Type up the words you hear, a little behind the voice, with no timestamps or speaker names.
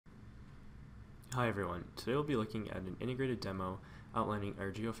Hi everyone, today we'll be looking at an integrated demo outlining our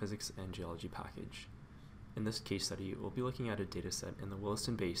geophysics and geology package. In this case study, we'll be looking at a dataset in the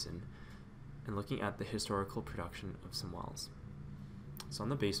Williston Basin and looking at the historical production of some wells. So on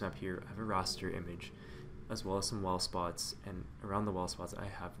the base map here, I have a raster image as well as some well spots, and around the well spots I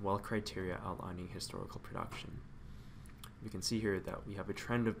have well criteria outlining historical production. We can see here that we have a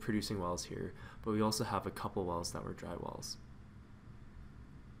trend of producing wells here, but we also have a couple wells that were dry wells.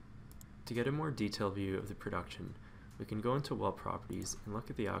 To get a more detailed view of the production, we can go into well properties and look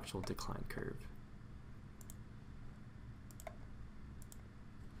at the actual decline curve.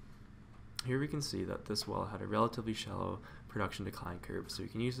 Here we can see that this well had a relatively shallow production decline curve, so we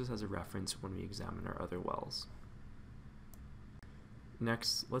can use this as a reference when we examine our other wells.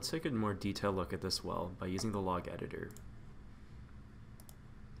 Next, let's take a more detailed look at this well by using the log editor.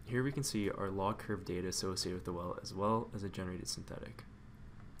 Here we can see our log curve data associated with the well as a generated synthetic.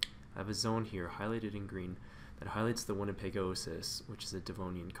 I have a zone here highlighted in green that highlights the Winnipegosis, which is a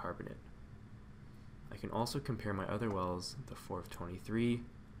Devonian carbonate. I can also compare my other wells, the 4 of 23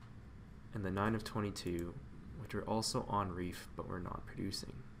 and the 9 of 22, which are also on reef but were not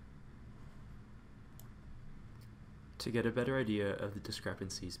producing. To get a better idea of the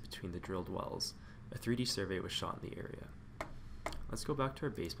discrepancies between the drilled wells, a 3D survey was shot in the area. Let's go back to our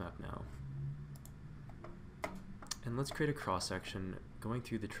base map now. And let's create a cross-section going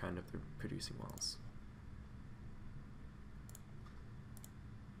through the trend of the producing wells.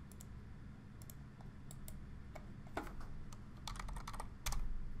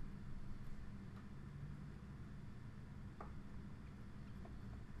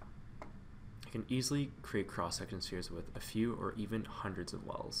 I can easily create cross-section spheres with a few or even hundreds of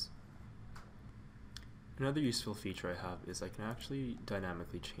wells. Another useful feature I have is I can actually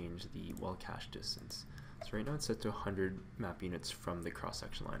dynamically change the well cache distance. So right now it's set to 100 map units from the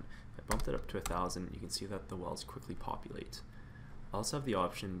cross-section line. If I bump it up to 1,000, you can see that the wells quickly populate. I also have the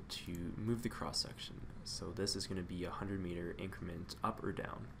option to move the cross-section. So this is going to be a 100-meter increment up or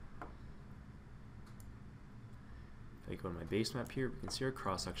down. If I go to my base map here, we can see our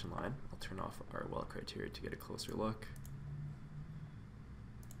cross-section line. I'll turn off our well criteria to get a closer look.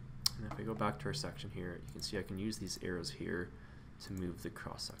 And if I go back to our section here, you can see I can use these arrows here to move the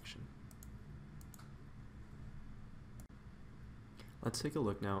cross-section. Let's take a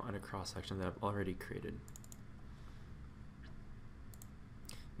look now at a cross-section that I've already created.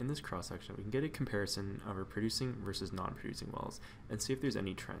 In this cross-section, we can get a comparison of our producing versus non-producing wells and see if there's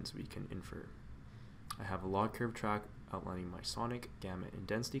any trends we can infer. I have a log curve track outlining my sonic, gamma, and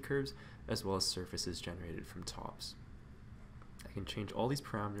density curves, as well as surfaces generated from tops. I can change all these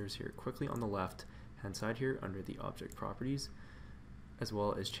parameters here quickly on the left-hand side here under the object properties, as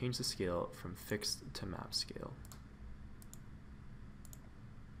well as change the scale from fixed to map scale.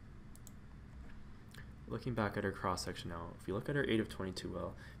 Looking back at our cross-section now, if you look at our 8 of 22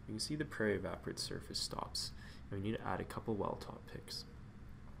 well, you can see the prairie evaporate surface stops, and we need to add a couple well top picks.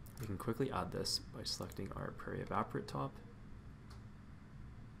 We can quickly add this by selecting our prairie evaporate top,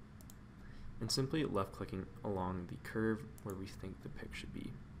 and simply left-clicking along the curve where we think the pick should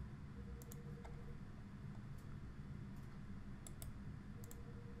be.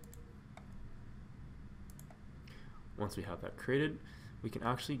 Once we have that created, we can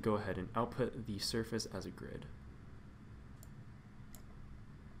actually go ahead and output the surface as a grid.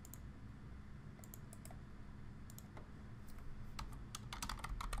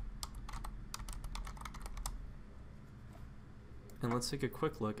 And let's take a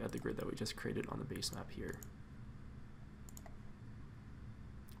quick look at the grid that we just created on the base map here.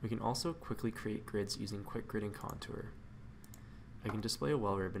 We can also quickly create grids using quick grid and contour. I can display a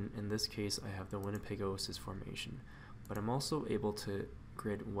well ribbon. In this case, I have the Winnipegosis formation, but I'm also able to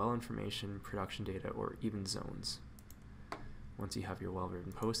grid well information, production data, or even zones. Once you have your well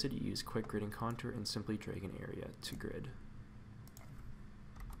ribbon posted, you use quick grid and contour and simply drag an area to grid.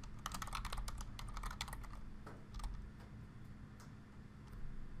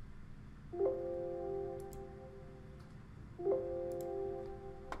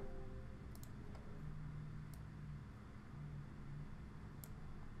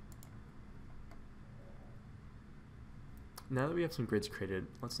 Now that we have some grids created,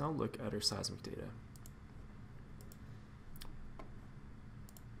 let's now look at our seismic data.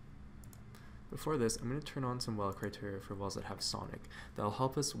 Before this, I'm going to turn on some well criteria for wells that have sonic that will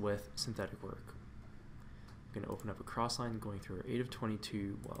help us with synthetic work. I'm going to open up a cross line going through our 8 of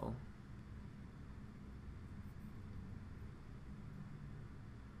 22 well.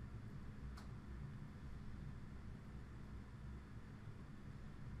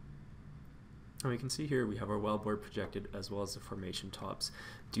 And we can see here we have our wellbore projected as well as the formation tops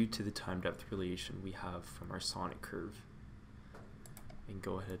due to the time depth relation we have from our sonic curve. I can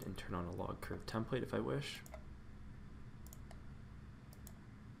go ahead and turn on a log curve template if I wish.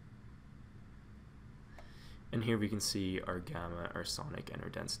 And here we can see our gamma, our sonic, and our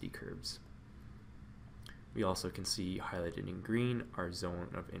density curves. We also can see highlighted in green our zone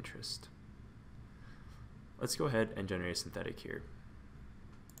of interest. Let's go ahead and generate a synthetic here.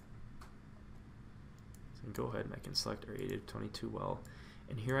 So I can go ahead and I can select our 8 of 22 well,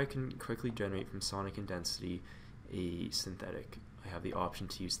 and here I can quickly generate from sonic and density a synthetic. I have the option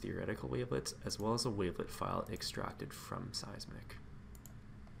to use theoretical wavelets as well as a wavelet file extracted from seismic.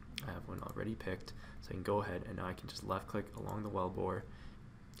 I have one already picked, so I can go ahead and now I can just left click along the wellbore,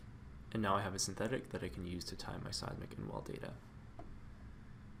 and now I have a synthetic that I can use to time my seismic and well data.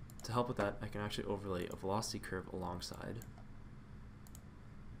 To help with that, I can actually overlay a velocity curve alongside.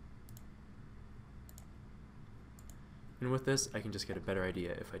 And with this, I can just get a better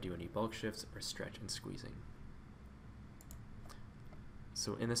idea if I do any bulk shifts or stretch and squeezing.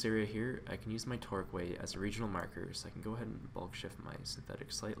 So in this area here, I can use my torque weight as a regional marker, so I can go ahead and bulk shift my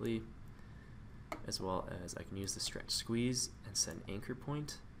synthetic slightly, as well as I can use the stretch squeeze and set an anchor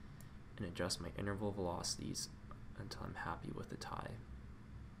point and adjust my interval velocities until I'm happy with the tie.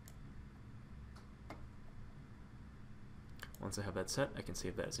 Once I have that set, I can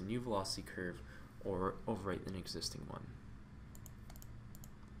save that as a new velocity curve or overwrite an existing one.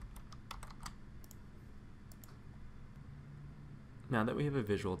 Now that we have a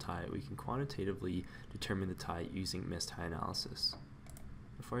visual tie, we can quantitatively determine the tie using missed tie analysis.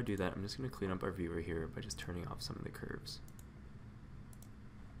 Before I do that, I'm just going to clean up our viewer here by just turning off some of the curves.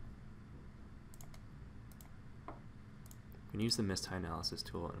 I'm going to use the missed tie analysis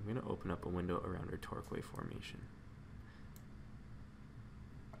tool, and I'm going to open up a window around our torque wave formation.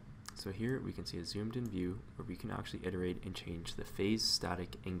 So here we can see a zoomed in view where we can actually iterate and change the phase,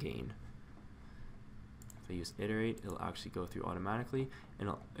 static, and gain. If I use iterate, it'll actually go through automatically and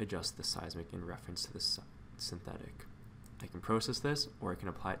it'll adjust the seismic in reference to the synthetic. I can process this, or I can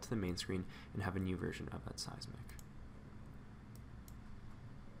apply it to the main screen and have a new version of that seismic.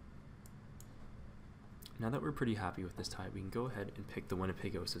 Now that we're pretty happy with this tie, we can go ahead and pick the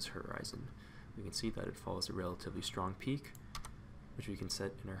Winnipegosis horizon. We can see that it follows a relatively strong peak, which we can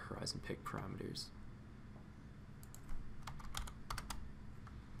set in our horizon pick parameters.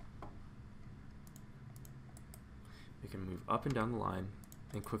 We can move up and down the line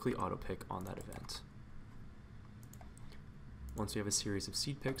and quickly auto pick on that event. Once we have a series of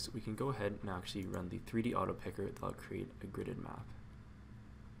seed picks, we can go ahead and actually run the 3D auto picker that'll create a gridded map.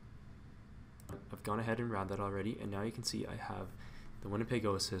 I've gone ahead and ran that already, and now you can see I have the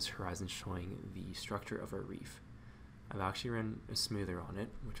Winnipegosis horizon showing the structure of our reef. I've actually run a smoother on it,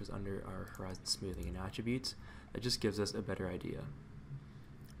 which is under our horizon smoothing and attributes. That just gives us a better idea.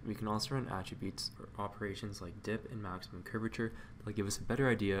 We can also run attributes or operations like dip and maximum curvature that'll give us a better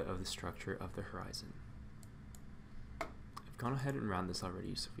idea of the structure of the horizon. I've gone ahead and ran this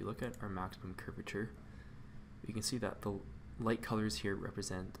already, so if we look at our maximum curvature, we can see that the light colors here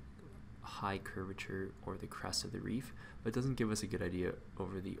represent high curvature or the crest of the reef, but it doesn't give us a good idea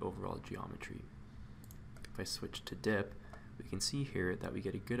over the overall geometry. If I switch to dip, we can see here that we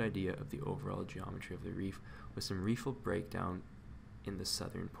get a good idea of the overall geometry of the reef with some reefal breakdown in the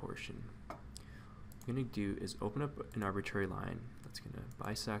southern portion. What I'm going to do is open up an arbitrary line that's going to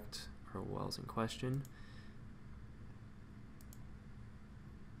bisect our wells in question.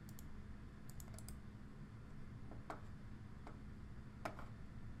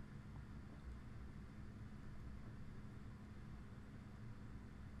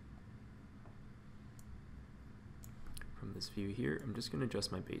 From this view here, I'm just going to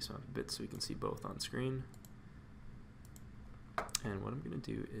adjust my base map a bit so we can see both on screen. And what I'm going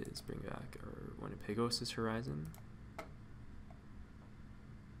to do is bring back our Winnipegosis horizon.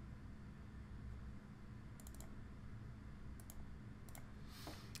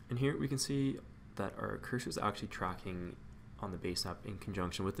 And here we can see that our cursor is actually tracking on the base map in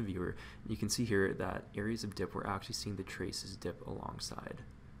conjunction with the viewer. You can see here that areas of dip, we're actually seeing the traces dip alongside.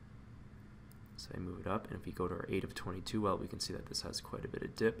 So I move it up, and if we go to our 8 of 22 well, we can see that this has quite a bit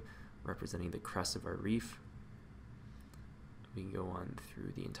of dip, representing the crest of our reef. We can go on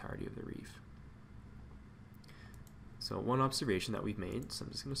through the entirety of the reef. So one observation that we've made, so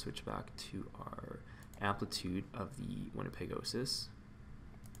I'm just going to switch back to our amplitude of the Winnipegosis.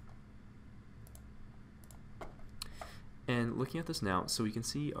 And looking at this now, so we can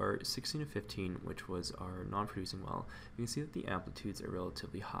see our 16 of 15, which was our non-producing well, we can see that the amplitudes are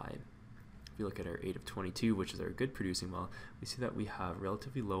relatively high. If we look at our 8 of 22, which is our good producing well, we see that we have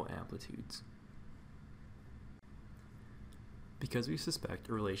relatively low amplitudes. Because we suspect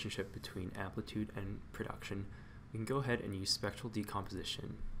a relationship between amplitude and production, we can go ahead and use spectral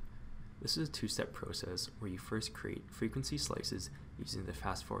decomposition. This is a two-step process where you first create frequency slices using the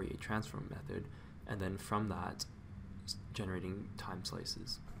fast Fourier transform method, and then from that, generating time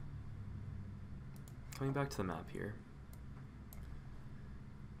slices. Coming back to the map here,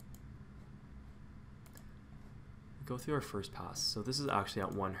 go through our first pass. So this is actually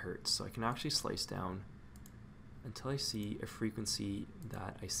at 1 Hertz, so I can actually slice down until I see a frequency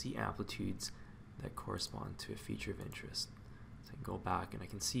that I see amplitudes that correspond to a feature of interest. So I can go back and I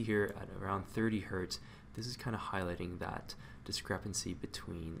can see here at around 30 Hertz, this is kind of highlighting that discrepancy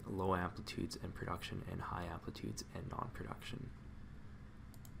between low amplitudes and production and high amplitudes and non-production.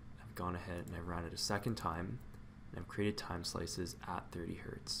 I've gone ahead and I've ran it a second time, and I've created time slices at 30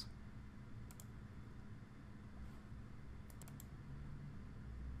 Hertz.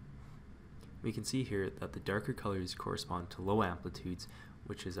 We can see here that the darker colors correspond to low amplitudes,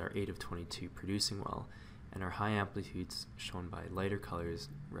 which is our 8 of 22 producing well, and our high amplitudes, shown by lighter colors,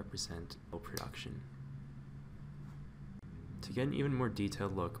 represent low production. To get an even more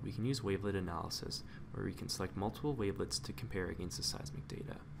detailed look, we can use wavelet analysis, where we can select multiple wavelets to compare against the seismic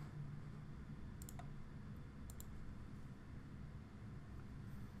data.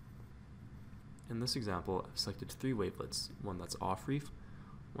 In this example, I've selected 3 wavelets, one that's off-reef,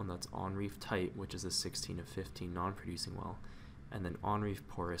 one that's on-reef tight, which is a 16 of 15 non-producing well, and then on-reef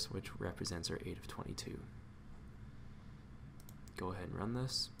porous, which represents our 8 of 22. Go ahead and run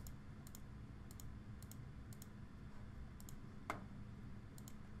this.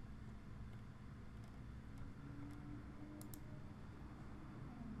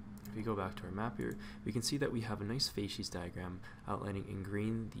 If we go back to our map here, we can see that we have a nice facies diagram outlining in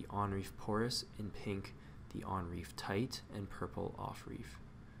green the on-reef porous, in pink the on-reef tight, and purple off-reef.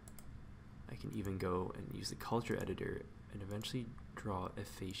 I can even go and use the culture editor and eventually draw a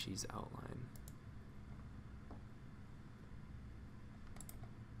facies outline.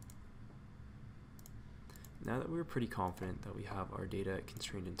 Now that we're pretty confident that we have our data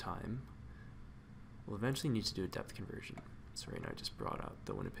constrained in time, we'll eventually need to do a depth conversion. So right now I just brought up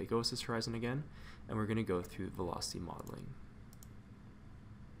the Winnipegosis horizon again, and we're going to go through velocity modeling.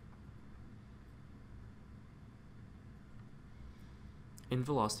 In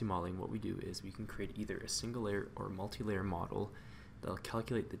velocity modeling, what we do is we can create either a single layer or multi-layer model that'll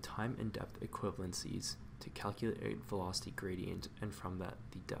calculate the time and depth equivalencies to calculate a velocity gradient, and from that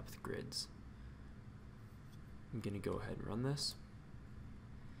the depth grids. I'm going to go ahead and run this.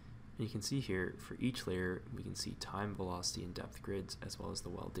 And you can see here, for each layer, we can see time, velocity, and depth grids, as well as the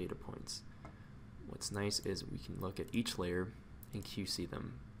well data points. What's nice is we can look at each layer and QC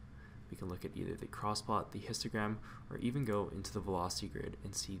them. We can look at either the crossplot, the histogram, or even go into the velocity grid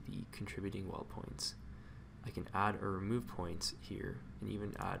and see the contributing well points. I can add or remove points here, and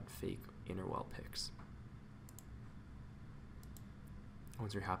even add fake inner well picks.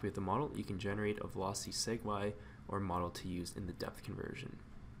 Once you're happy with the model, you can generate a velocity seg-y or model to use in the depth conversion.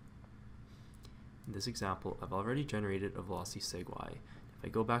 In this example, I've already generated a velocity seg-y. If I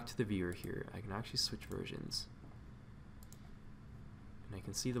go back to the viewer here, I can actually switch versions. And I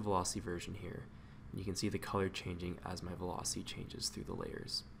can see the velocity version here. And you can see the color changing as my velocity changes through the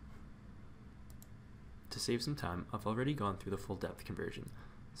layers. To save some time, I've already gone through the full depth conversion.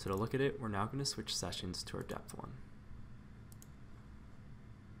 So to look at it, we're now going to switch sessions to our depth one.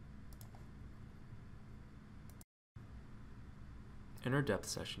 In our depth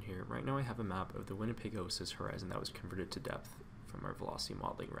session here, right now I have a map of the Winnipegosis horizon that was converted to depth from our velocity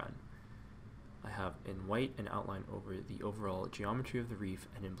modeling run. I have in white an outline over the overall geometry of the reef,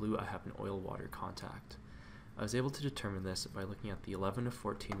 and in blue I have an oil-water contact. I was able to determine this by looking at the 11 of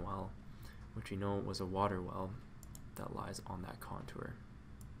 14 well, which we know was a water well that lies on that contour.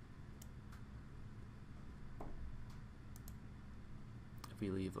 If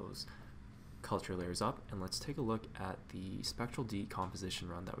we leave those culture layers up, and let's take a look at the spectral decomposition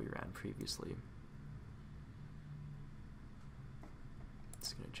run that we ran previously.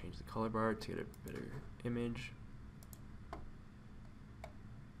 It's going to change the color bar to get a better image.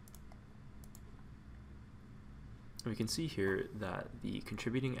 We can see here that the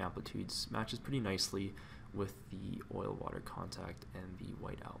contributing amplitudes matches pretty nicely with the oil-water contact and the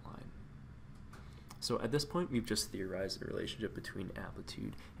white outline. So at this point, we've just theorized the relationship between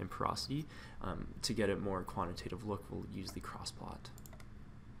amplitude and porosity. To get a more quantitative look, we'll use the crossplot.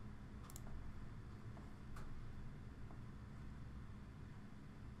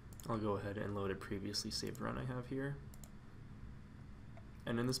 I'll go ahead and load a previously saved run I have here.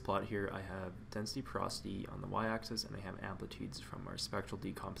 And in this plot here, I have density porosity on the y-axis, and I have amplitudes from our spectral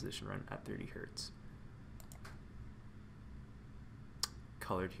decomposition run at 30 Hertz.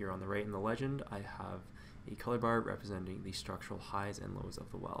 colored here on the right in the legend, I have a color bar representing the structural highs and lows of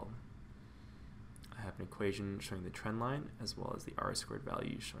the well. I have an equation showing the trend line as well as the R-squared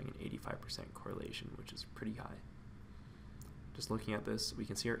value showing an 85% correlation, which is pretty high. Just looking at this, we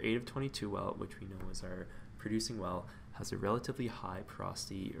can see our 8 of 22 well, which we know is our producing well, has a relatively high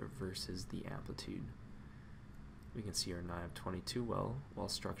porosity versus the amplitude. We can see our 9 of 22 well, while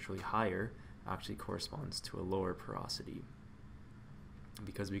structurally higher, actually corresponds to a lower porosity.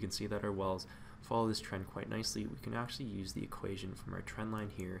 Because we can see that our wells follow this trend quite nicely, we can actually use the equation from our trend line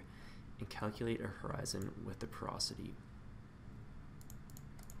here and calculate our horizon with the porosity.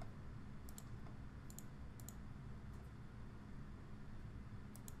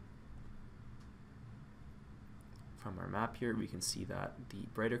 From our map here, we can see that the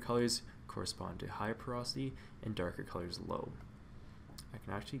brighter colors correspond to high porosity and darker colors low. I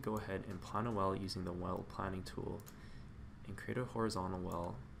can actually go ahead and plan a well using the well planning tool and create a horizontal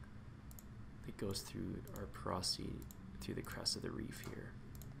well that goes through our porosity through the crest of the reef here.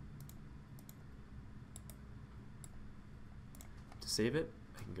 To save it,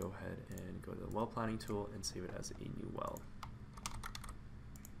 I can go ahead and go to the well planning tool and save it as a new well.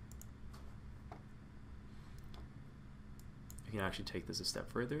 We can actually take this a step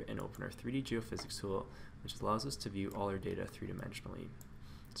further and open our 3D Geophysics tool, which allows us to view all our data three-dimensionally.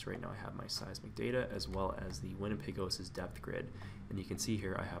 So right now I have my seismic data as well as the Winnipegos's depth grid, and you can see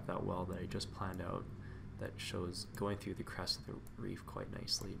here I have that well that I just planned out that shows going through the crest of the reef quite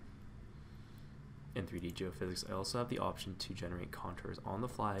nicely. In 3D Geophysics, I also have the option to generate contours on the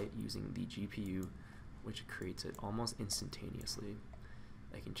fly using the GPU, which creates it almost instantaneously.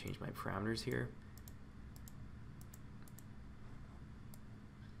 I can change my parameters here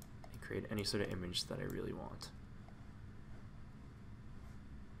and create any sort of image that I really want.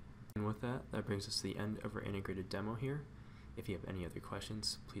 And with that, that brings us to the end of our integrated demo here. If you have any other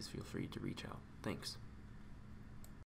questions, please feel free to reach out. Thanks.